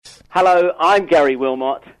Hello, I'm Gary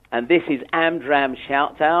Wilmot, and this is Amdram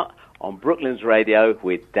Shout Out on Brooklands Radio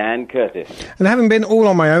with Dan Curtis. And having been all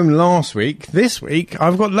on my own last week, this week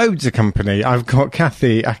I've got loads of company. I've got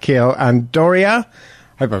Kathie, Akhil and Darea.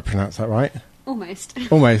 Hope I pronounced that right. Almost.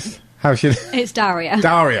 How should It's Darea.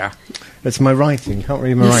 Darea. It's my writing. Can't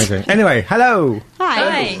read my writing. Anyway, hello.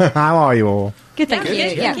 Hi. How are you all? Good, thank you.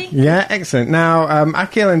 Yeah, excellent. Now,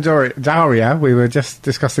 Akhil and Darea, we were just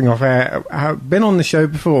discussing off air, have been on the show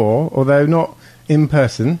before, although not in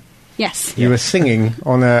person. Yes. You were singing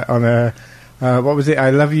on a what was it? I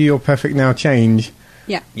Love You, You're Perfect Now Change.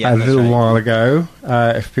 Yeah. A little while ago.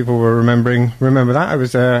 If people were remember that. It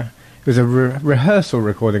was a rehearsal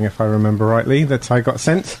recording, if I remember rightly, that I got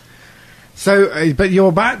sent. So, but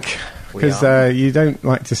you're back. Because you don't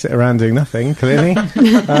like to sit around doing nothing, clearly.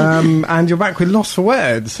 And you're back with Lost for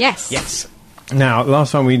Words. Yes. Now,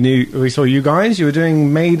 last time we saw you guys, you were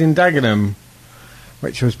doing Made in Dagenham,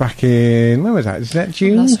 which was back in, when was that? Is that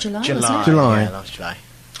June? Last July. July. Yeah, last July.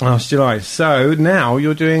 Last July. So now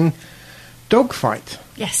you're doing Dogfight.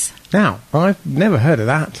 Yes. Now, I've never heard of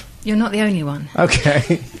that. You're not the only one.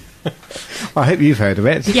 Okay. I hope you've heard of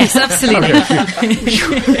it. Yes, absolutely.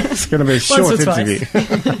 It's going to be a short interview.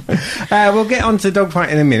 We'll get on to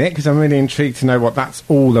Dogfight in a minute, because I'm really intrigued to know what that's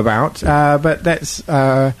all about. But that's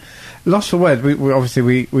Lost for Words.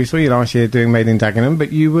 We saw you last year doing Made in Dagenham,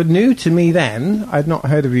 but you were new to me then. I'd not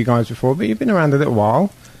heard of you guys before, but you've been around a little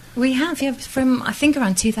while. We have, yeah. From, I think,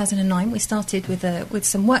 around 2009, we started with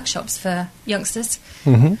some workshops for youngsters.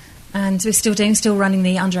 Mm-hmm. And we're still running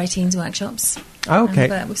the under-18s workshops. Oh, okay.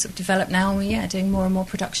 But we've sort of developed now, and we're doing more and more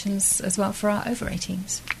productions as well for our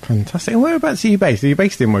over-18s. Fantastic. And whereabouts are you based? Are you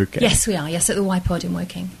based in Woking? Yes, we are. Yes, at the Y-Pod in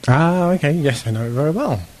Woking. Ah, okay. Yes, I know it very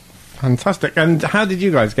well. Fantastic. And how did you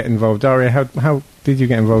guys get involved? Daria, how did you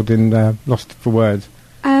get involved in Lost for Words?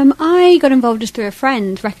 I got involved just through a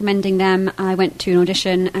friend recommending them. I went to an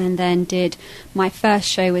audition and then did my first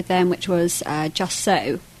show with them, which was Just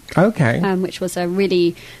So. Okay. Which was a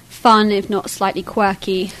really fun, if not slightly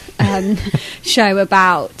quirky, show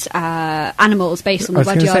about animals based on the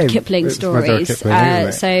Rudyard Kipling stories.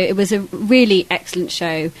 So it was a really excellent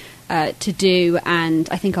show to do, and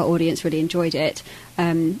I think our audience really enjoyed it.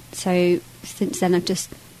 So since then, I've just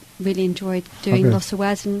really enjoyed doing Lost for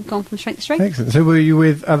Words and gone from strength to strength. Excellent. So were you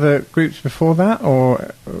with other groups before that,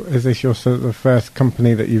 or is this your sort of first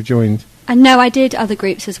company that you've joined? No, I did other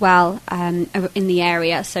groups as well in the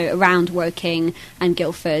area, so around Woking and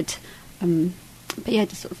Guildford. But yeah,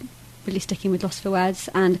 just sort of really sticking with Lost for Words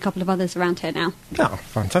and a couple of others around here now. Oh,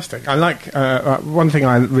 fantastic. I like, one thing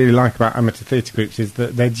I really like about amateur theatre groups is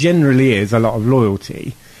that there generally is a lot of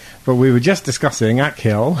loyalty. But we were just discussing,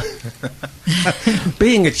 Akhil,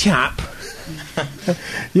 being a chap,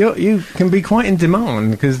 you can be quite in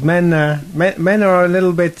demand, because men are a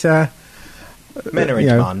little bit... Men are in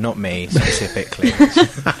demand, not me specifically.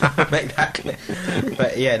 Make that clear.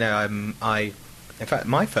 But yeah, no, in fact,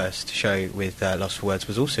 my first show with Lost for Words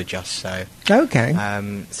was also Just So. Okay.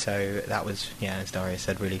 So that was, as Daria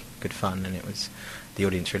said, really good fun, and the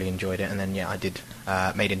audience really enjoyed it. And then I did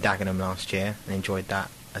Made in Dagenham last year and enjoyed that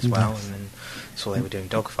as well. And then saw they were doing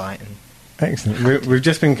Dogfight. And excellent. We've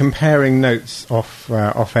just been comparing notes off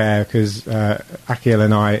air, because Akhil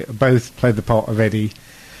and I both played the part of Eddie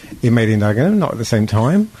in Made in Dagenham, not at the same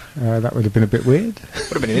time. That would have been a bit weird.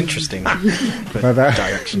 Would have been an interesting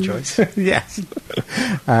direction choice. Yes.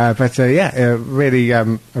 Really,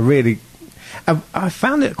 I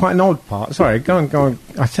found it quite an odd part. Sorry, go on.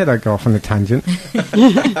 I said I'd go off on a tangent.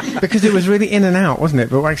 Because it was really in and out, wasn't it?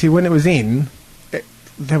 But actually, when it was in,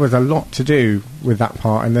 there was a lot to do with that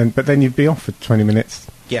part, but then you'd be off for 20 minutes.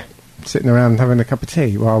 Yeah. Sitting around having a cup of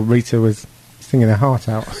tea while Rita was singing her heart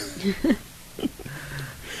out.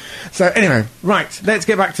 So anyway, right, let's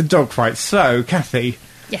get back to Dogfight. So, Kathie.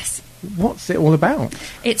 Yes. What's it all about?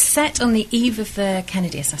 It's set on the eve of the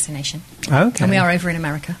Kennedy assassination. Okay. And we are over in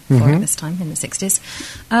America for it this time, in the 60s.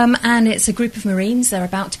 And it's a group of Marines. They're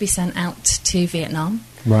about to be sent out to Vietnam.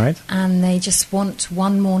 Right. And they just want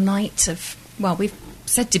one more night of, well, we've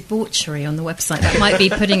said debauchery on the website. That might be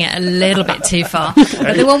putting it a little bit too far.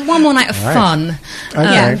 But they want one more night of fun,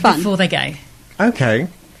 before they go. Okay.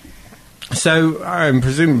 So,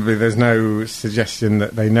 presumably there's no suggestion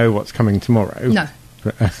that they know what's coming tomorrow. No.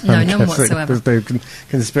 No, none whatsoever. There's no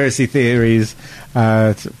conspiracy theories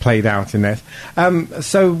played out in this.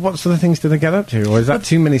 So what sort of things do they get up to? Or is that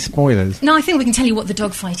too many spoilers? No, I think we can tell you what the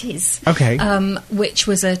Dogfight is. Okay. Which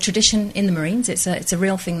was a tradition in the Marines. It's a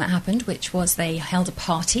real thing that happened, which was they held a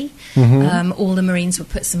party. All the Marines would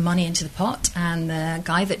put some money into the pot, and the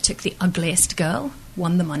guy that took the ugliest girl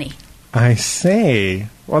won the money. I see.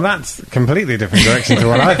 Well, that's a completely different direction to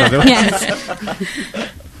what I thought it was.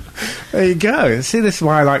 Yes. There you go. See, this is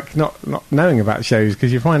why I like not knowing about shows,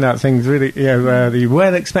 because you find out things really that you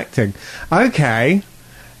weren't expecting. Okay.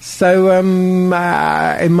 So, in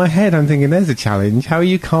my head, I'm thinking there's a challenge. How are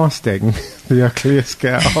you casting the ugliest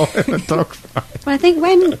girl in a dogfight? Well, I think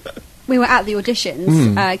when we were at the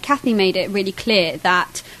auditions, Kathie made it really clear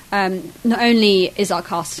that not only is our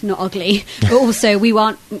cast not ugly, but also we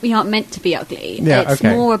aren't meant to be ugly. Yeah, it's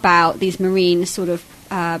more about these Marines sort of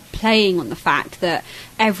playing on the fact that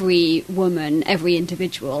every woman, every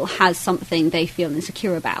individual has something they feel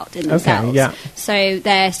insecure about in themselves. Okay, yeah. So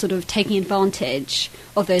they're sort of taking advantage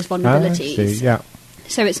of those vulnerabilities. I see, yeah.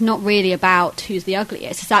 So it's not really about who's the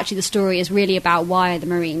ugliest. It's actually the story is really about why the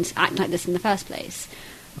Marines act like this in the first place.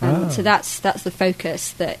 So that's the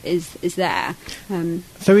focus that is there.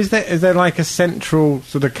 So is there like a central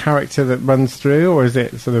sort of character that runs through, or is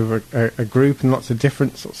it sort of a group and lots of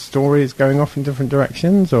different sort of stories going off in different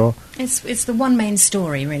directions, or it's the one main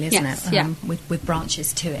story, really, isn't yes, it? Yeah. With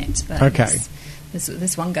branches to it. But okay.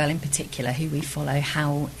 There's one girl in particular who we follow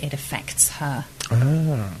how it affects her.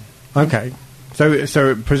 Ah. Okay.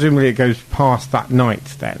 So presumably it goes past that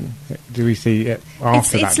night then? Do we see it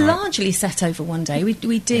after that It's night? largely set over one day.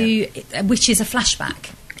 We do, which is a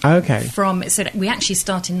flashback. Okay. So we actually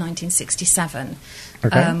start in 1967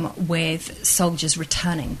 with soldiers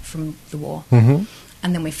returning from the war. Mm-hmm.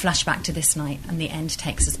 And then we flash back to this night, and the end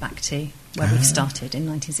takes us back to where we've started in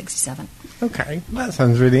 1967. Okay, that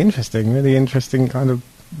sounds really interesting kind of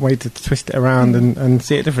way to twist it around and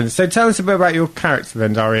see it different. So tell us a bit about your character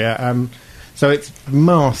then, Darea. So it's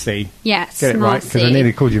Marcy. Yes, get it Marcy. right, because I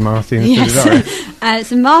nearly called you Marcy instead of Darea.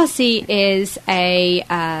 So Marcy is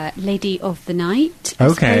a lady of the night. I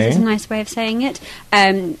suppose is a nice way of saying it.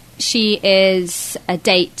 She is a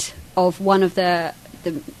date of one of the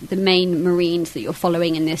main Marines that you're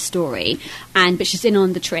following in this story, but she's in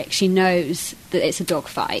on the trick. She knows that it's a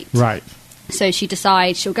dogfight. Right. So she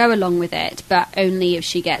decides she'll go along with it, but only if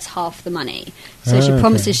she gets half the money. So she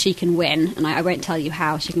promises she can win, and I won't tell you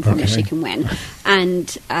how. She can promise she can win. And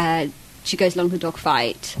she goes along to the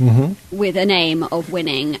dogfight with an aim of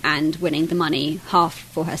winning the money half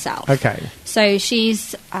for herself. Okay. So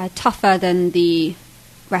she's tougher than the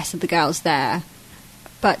rest of the girls there,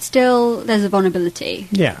 but still there's a vulnerability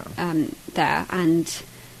there. And,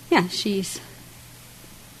 she's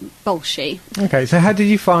bolshy. Okay, so how did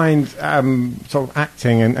you find sort of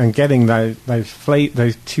acting and getting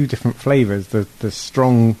those two different flavours, the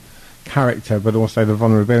strong character but also the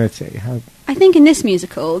vulnerability? I think in this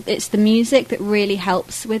musical it's the music that really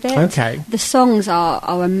helps with it. Okay. The songs are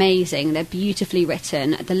amazing, they're beautifully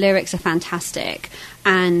written, the lyrics are fantastic,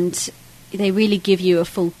 and they really give you a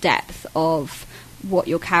full depth of what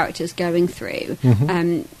your character's going through.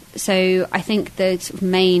 So I think the sort of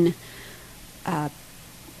main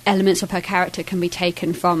elements of her character can be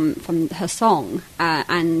taken from her song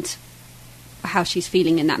and how she's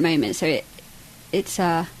feeling in that moment. So it's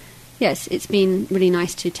been really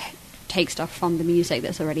nice to take stuff from the music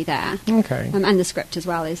that's already there. Okay. And the script as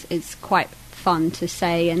well is quite fun to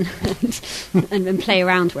say and play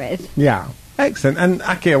around with. Yeah, excellent. And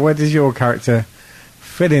Akhil, where does your character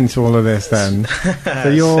fit into all of this then? So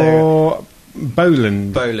you're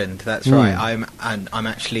Boland. Boland, that's right. I'm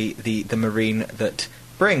actually the Marine that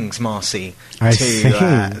brings Marcy to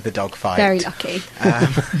the dogfight. Very lucky.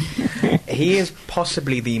 He is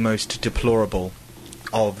possibly the most deplorable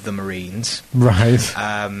of the Marines. Right.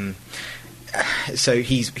 So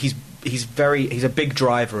he's a big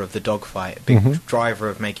driver of the dogfight, big driver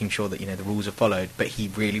of making sure that the rules are followed, but he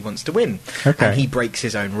really wants to win. Okay. And he breaks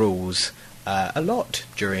his own rules a lot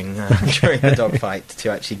during the dogfight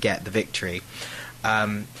to actually get the victory.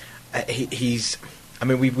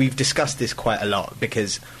 We've discussed this quite a lot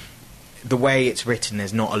because the way it's written,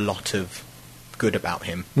 there's not a lot of good about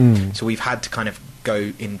him. So we've had to kind of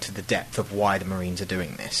go into the depth of why the Marines are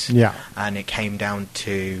doing this. Yeah. And it came down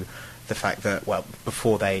to the fact that,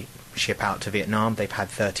 before they ship out to Vietnam, they've had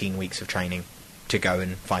 13 weeks of training to go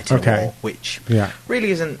and fight in a war, which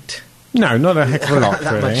really isn't... No, not a heck of a lot,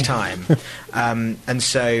 that much time. And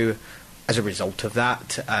so, as a result of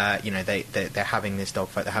that, they're having this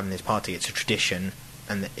dogfight, they're having this party. It's a tradition,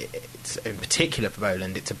 and it's in particular for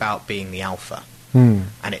Boland, it's about being the alpha,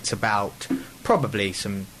 and it's about probably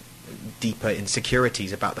some deeper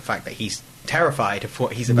insecurities about the fact that he's terrified of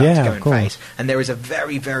what he's about to go and face. And there is a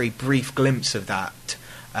very, very brief glimpse of that,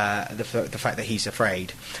 the fact that he's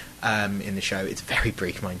afraid in the show. It's very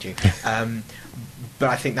brief, mind you. But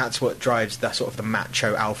I think that's what drives the sort of the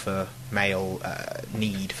macho alpha male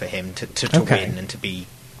need for him to win and to be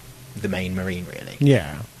the main Marine, really.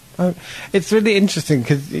 Yeah. It's really interesting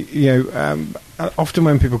because, often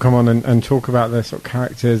when people come on and talk about their sort of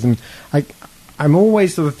characters, and I'm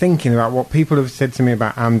always sort of thinking about what people have said to me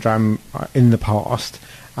about Amdram in the past,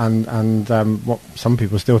 and what some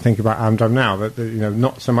people still think about Amdram now, that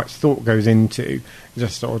not so much thought goes into,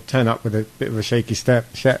 just sort of turn up with a bit of a shaky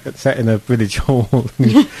step, set in a village hall,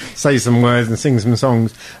 and say some words and sing some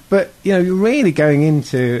songs. But you're really going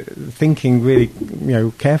into thinking really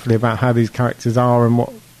carefully about how these characters are and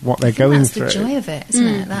what they're going through. That's the joy of it,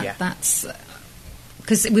 isn't it? That's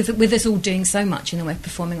because with us all doing so much in the way of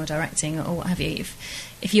performing or directing or what have you,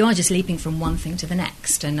 if you are just leaping from one thing to the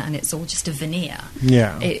next and it's all just a veneer,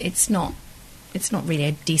 it's not really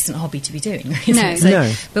a decent hobby to be doing.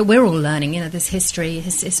 No. But we're all learning. There's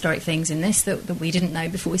historic things in this that we didn't know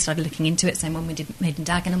before we started looking into it. Same when we did Made in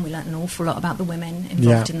Dagenham, we learnt an awful lot about the women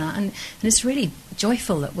involved in that, and it's really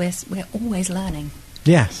joyful that we're always learning.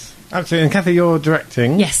 Yes, absolutely. And Kathie, you're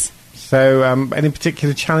directing. Yes. So, any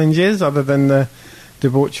particular challenges other than the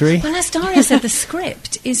debauchery? Well, as Darea said, the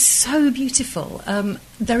script is so beautiful.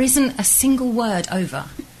 There isn't a single word over.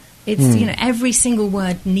 It's every single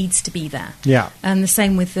word needs to be there. Yeah. And the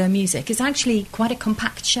same with the music. It's actually quite a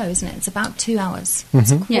compact show, isn't it? It's about 2 hours.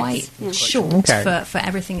 Mm-hmm. It's quite short for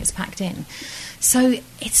everything it's packed in. So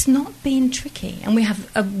it's not been tricky, and we have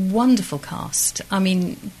a wonderful cast. I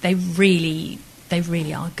mean, they really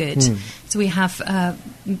are good. So we have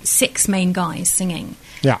 6 main guys singing.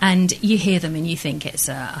 Yeah. And you hear them and you think it's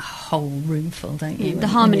a whole room full, don't you? The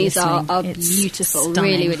harmonies are beautiful,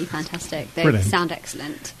 stunning. really, really fantastic. They sound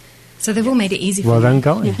excellent. So they've all made it easy for Well me. done,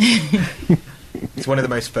 guys. Yeah. It's one of the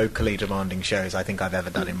most vocally demanding shows I think I've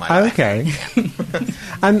ever done in my life. Okay.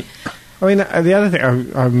 And, I mean, the other thing,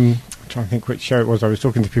 I'm trying to think which show it was I was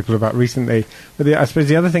talking to people about recently, but I suppose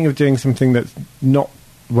the other thing of doing something that's not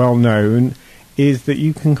well known is that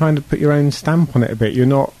you can kind of put your own stamp on it a bit. You're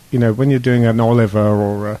not, when you're doing an Oliver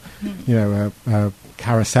or a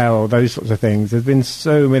Carousel or those sorts of things, there's been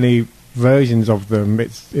so many versions of them.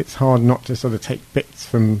 It's hard not to sort of take bits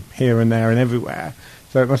from here and there and everywhere.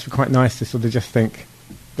 So it must be quite nice to sort of just think,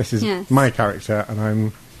 this is my character, and I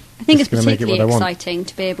think it's particularly exciting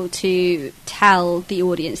to be able to tell the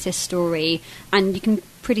audience this story, and you can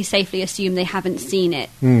pretty safely assume they haven't seen it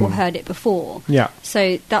or heard it before. Yeah.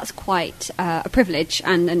 So that's quite a privilege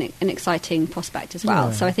and an exciting prospect as well.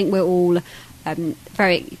 Yeah. So I think we're all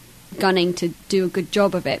very gunning to do a good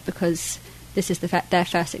job of it, because this is their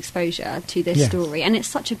first exposure to this story, and it's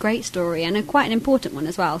such a great story and quite an important one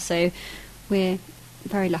as well. So we're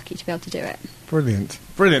very lucky to be able to do it. Brilliant.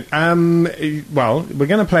 Well, we're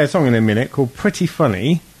going to play a song in a minute called Pretty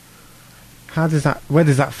Funny. Where does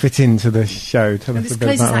that fit into the show? Tell us a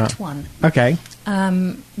bit about that. Act 1. Okay.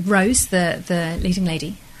 Rose, the leading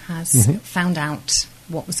lady, has found out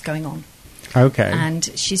what was going on. Okay. And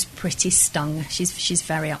she's pretty stung. She's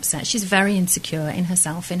very upset. She's very insecure in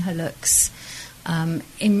herself, in her looks,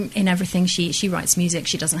 in everything. She writes music.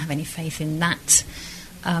 She doesn't have any faith in that.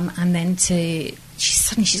 And then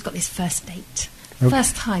she's got this first date.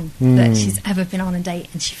 First time that she's ever been on a date,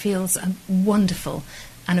 and she feels wonderful.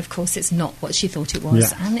 And of course it's not what she thought it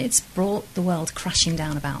was, and it's brought the world crashing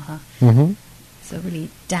down about her. It's a really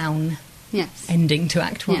down ending to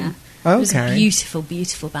Act 1. Yeah. Okay. It was a beautiful,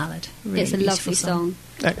 beautiful ballad. Really it's a lovely song.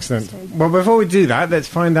 Excellent. So. Well, before we do that, let's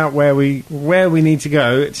find out where we need to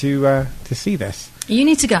go to see this. You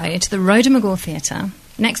need to go to the Rhoda McGaw Theatre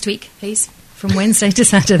next week, please, from Wednesday to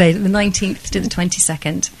Saturday, the 19th to the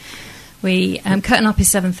 22nd. We curtain up is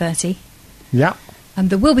 7:30. Yeah.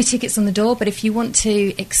 There will be tickets on the door, but if you want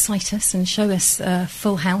to excite us and show us a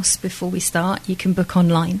full house before we start, you can book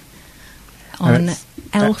online on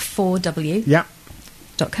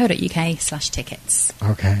l4w.co.uk/tickets.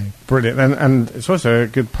 Okay, brilliant. And it's also a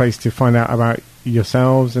good place to find out about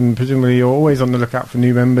yourselves, and presumably you're always on the lookout for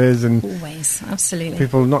new members. And always, absolutely.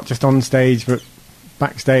 People not just on stage, but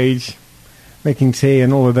backstage, making tea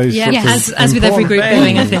and all of those sorts of as with every group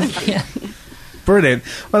going, I think. Yeah. Brilliant.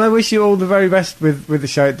 Well, I wish you all the very best with the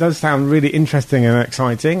show. It does sound really interesting and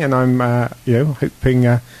exciting, and I'm hoping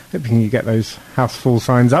you get those house full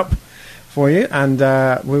signs up for you, and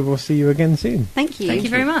we will see you again soon. Thank you. Thank you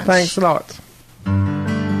very much. Thanks a lot.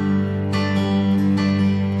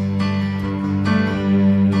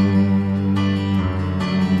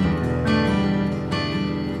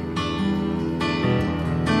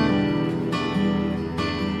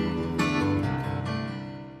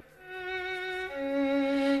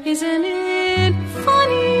 Isn't it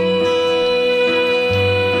funny?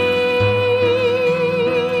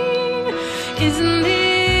 Isn't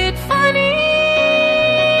it funny?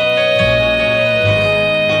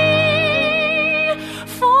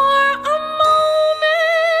 For a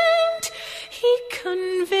moment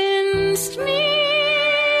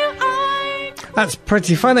That's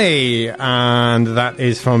pretty funny, and that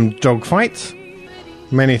is from Dogfight.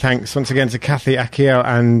 Many thanks once again to Kathie, Akhil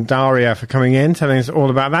and Darea for coming in, telling us all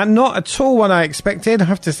about that. Not at all what I expected, I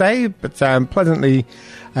have to say, but pleasantly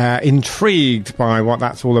intrigued by what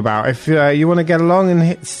that's all about. If you want to get along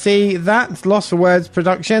and see that, Lost for Words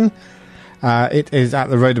production, it is at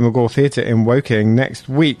the Rhoda McGaw Theatre in Woking next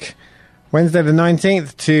week. Wednesday the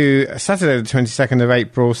 19th to Saturday the 22nd of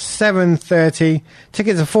April, 7:30.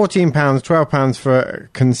 Tickets are £14, £12 for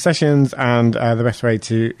concessions, and the best way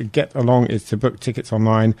to get along is to book tickets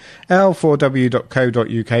online,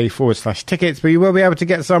 l4w.co.uk/tickets, but you will be able to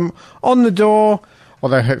get some on the door,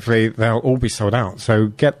 although hopefully they'll all be sold out. So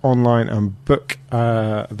get online and book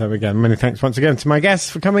them again. Many thanks once again to my guests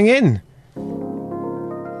for coming in.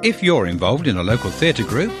 If you're involved in a local theatre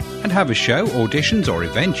group and have a show, auditions or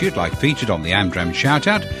event you'd like featured on the Amdram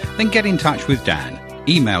Shoutout, then get in touch with Dan.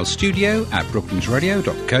 Email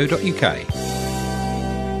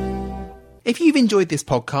studio@brooklandsradio.co.uk. If you've enjoyed this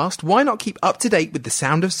podcast, why not keep up to date with the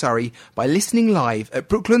sound of Surrey by listening live at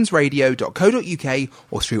brooklandsradio.co.uk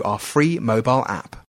or through our free mobile app.